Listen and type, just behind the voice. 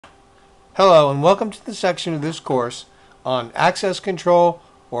Hello and welcome to the section of this course on access control,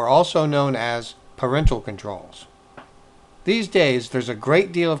 or also known as parental controls. These days there's a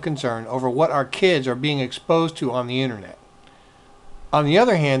great deal of concern over what our kids are being exposed to on the internet. On the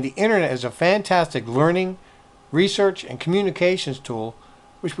other hand, the internet is a fantastic learning, research, and communications tool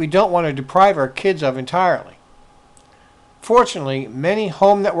which we don't want to deprive our kids of entirely. Fortunately, many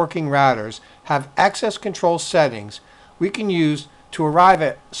home networking routers have access control settings we can use to arrive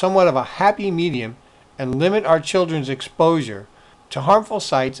at somewhat of a happy medium and limit our children's exposure to harmful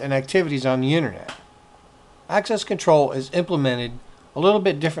sites and activities on the internet. Access control is implemented a little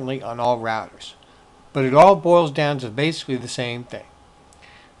bit differently on all routers, but it all boils down to basically the same thing.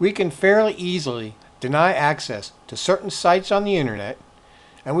 We can fairly easily deny access to certain sites on the internet,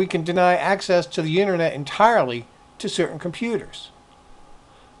 and we can deny access to the internet entirely to certain computers.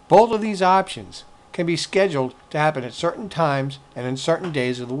 Both of these options can be scheduled to happen at certain times and in certain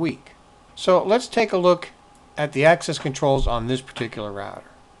days of the week. So let's take a look at the access controls on this particular router.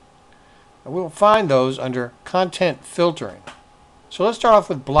 And we'll find those under content filtering. So let's start off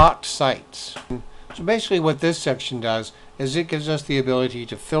with blocked sites. So basically what this section does is it gives us the ability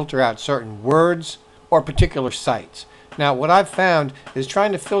to filter out certain words or particular sites. Now what I've found is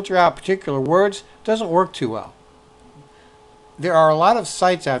trying to filter out particular words doesn't work too well. There are a lot of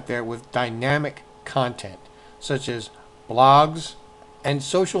sites out there with dynamic content, such as blogs and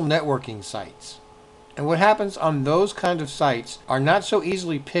social networking sites. And what happens on those kind of sites are not so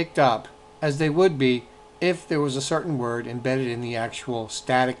easily picked up as they would be if there was a certain word embedded in the actual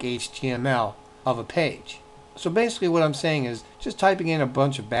static HTML of a page. So basically what I'm saying is just typing in a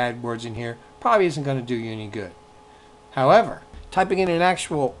bunch of bad words in here probably isn't going to do you any good. However, typing in an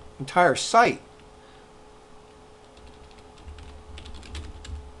actual entire site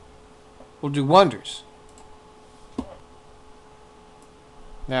will do wonders.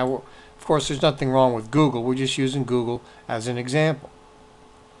 Now, of course, there's nothing wrong with Google. We're just using Google as an example.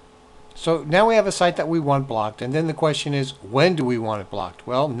 So now we have a site that we want blocked, and then the question is, when do we want it blocked?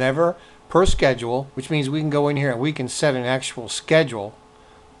 Well, never per schedule, which means we can go in here and we can set an actual schedule,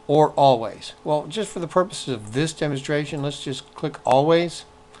 or always. Well, just for the purposes of this demonstration, let's just click always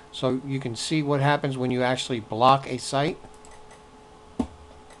so you can see what happens when you actually block a site.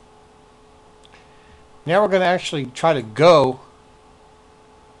 Now we're going to actually try to go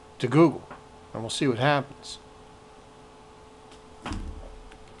to Google, and we'll see what happens.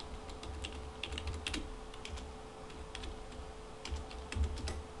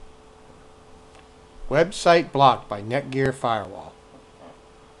 Website blocked by Netgear Firewall.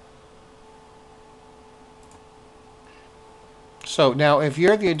 So now if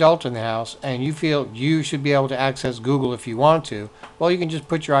you're the adult in the house and you feel you should be able to access Google if you want to, well, you can just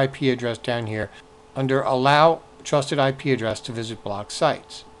put your IP address down here under Allow Trusted IP Address to visit blocked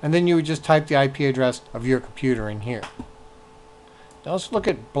sites. And then you would just type the IP address of your computer in here. Now let's look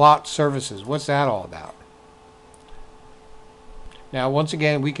at blocked services. What's that all about? Now once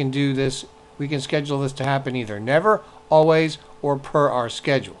again, we can do this. We can schedule this to happen either never, always, or per our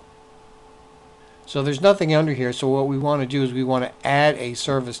schedule. So there's nothing under here, so what we want to do is we want to add a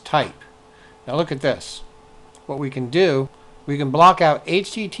service type. Now look at this. What we can do, we can block out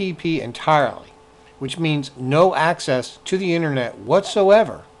HTTP entirely, which means no access to the internet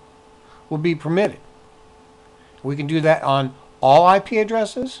whatsoever will be permitted. We can do that on all IP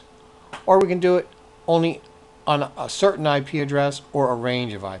addresses, or we can do it only on a certain IP address or a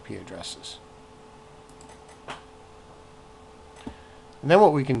range of IP addresses. And then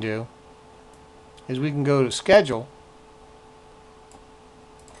what we can do is we can go to schedule,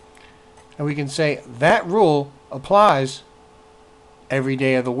 and we can say that rule applies every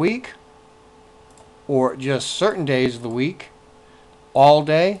day of the week, or just certain days of the week, all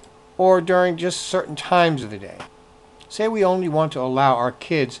day, or during just certain times of the day. Say we only want to allow our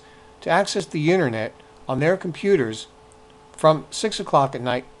kids to access the internet on their computers from 6 o'clock at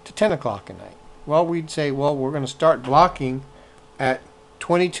night to 10 o'clock at night. Well, we'd say, well, we're going to start blocking at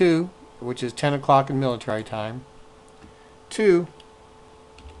 22, which is 10 o'clock in military time, to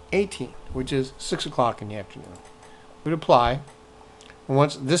 18, which is 6 o'clock in the afternoon. We'd apply. And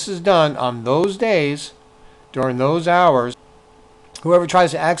once this is done on those days, during those hours, whoever tries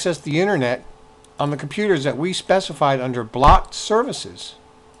to access the internet on the computers that we specified under blocked services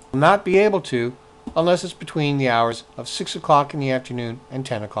will not be able to unless it's between the hours of 6 o'clock in the afternoon and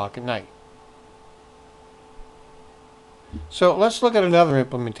 10 o'clock at night. So let's look at another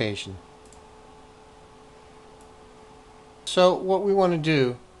implementation. So what we want to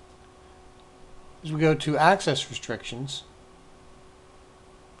do is we go to access restrictions,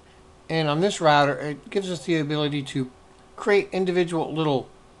 and on this router it gives us the ability to create individual little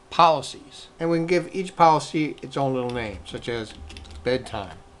policies. And we can give each policy its own little name, such as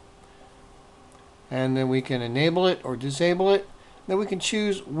bedtime. And then we can enable it or disable it. Then we can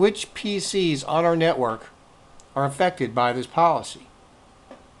choose which PCs on our network are affected by this policy.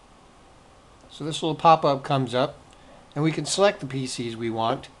 So this little pop-up comes up, and we can select the PCs we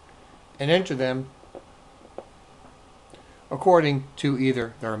want and enter them according to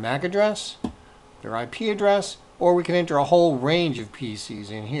either their MAC address, their IP address, or we can enter a whole range of PCs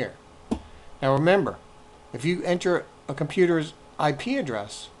in here. Now remember, if you enter a computer's IP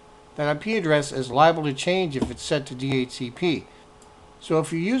address, that IP address is liable to change if it's set to DHCP. So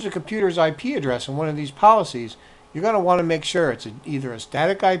if you use a computer's IP address in one of these policies, you're going to want to make sure it's either a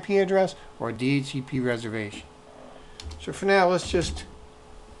static IP address or a DHCP reservation. So for now, let's just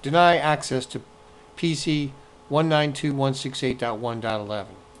deny access to PC 192.168.1.11.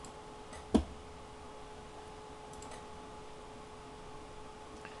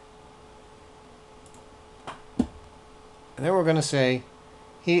 And then we're going to say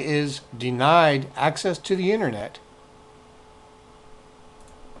he is denied access to the internet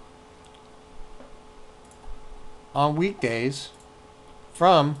on weekdays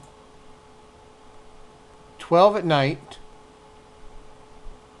from 12 at night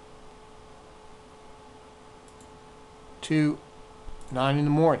to 9 in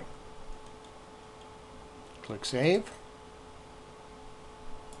the morning. Click Save.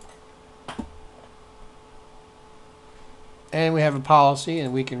 And we have a policy,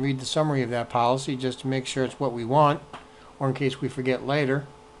 and we can read the summary of that policy just to make sure it's what we want, or in case we forget later.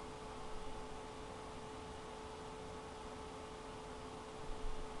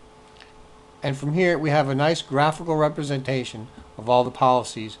 And from here we have a nice graphical representation of all the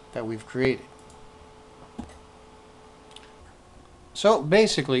policies that we've created. So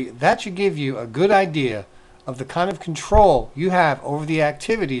basically, that should give you a good idea of the kind of control you have over the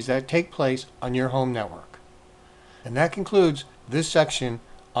activities that take place on your home network. And that concludes this section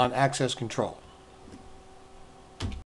on access control.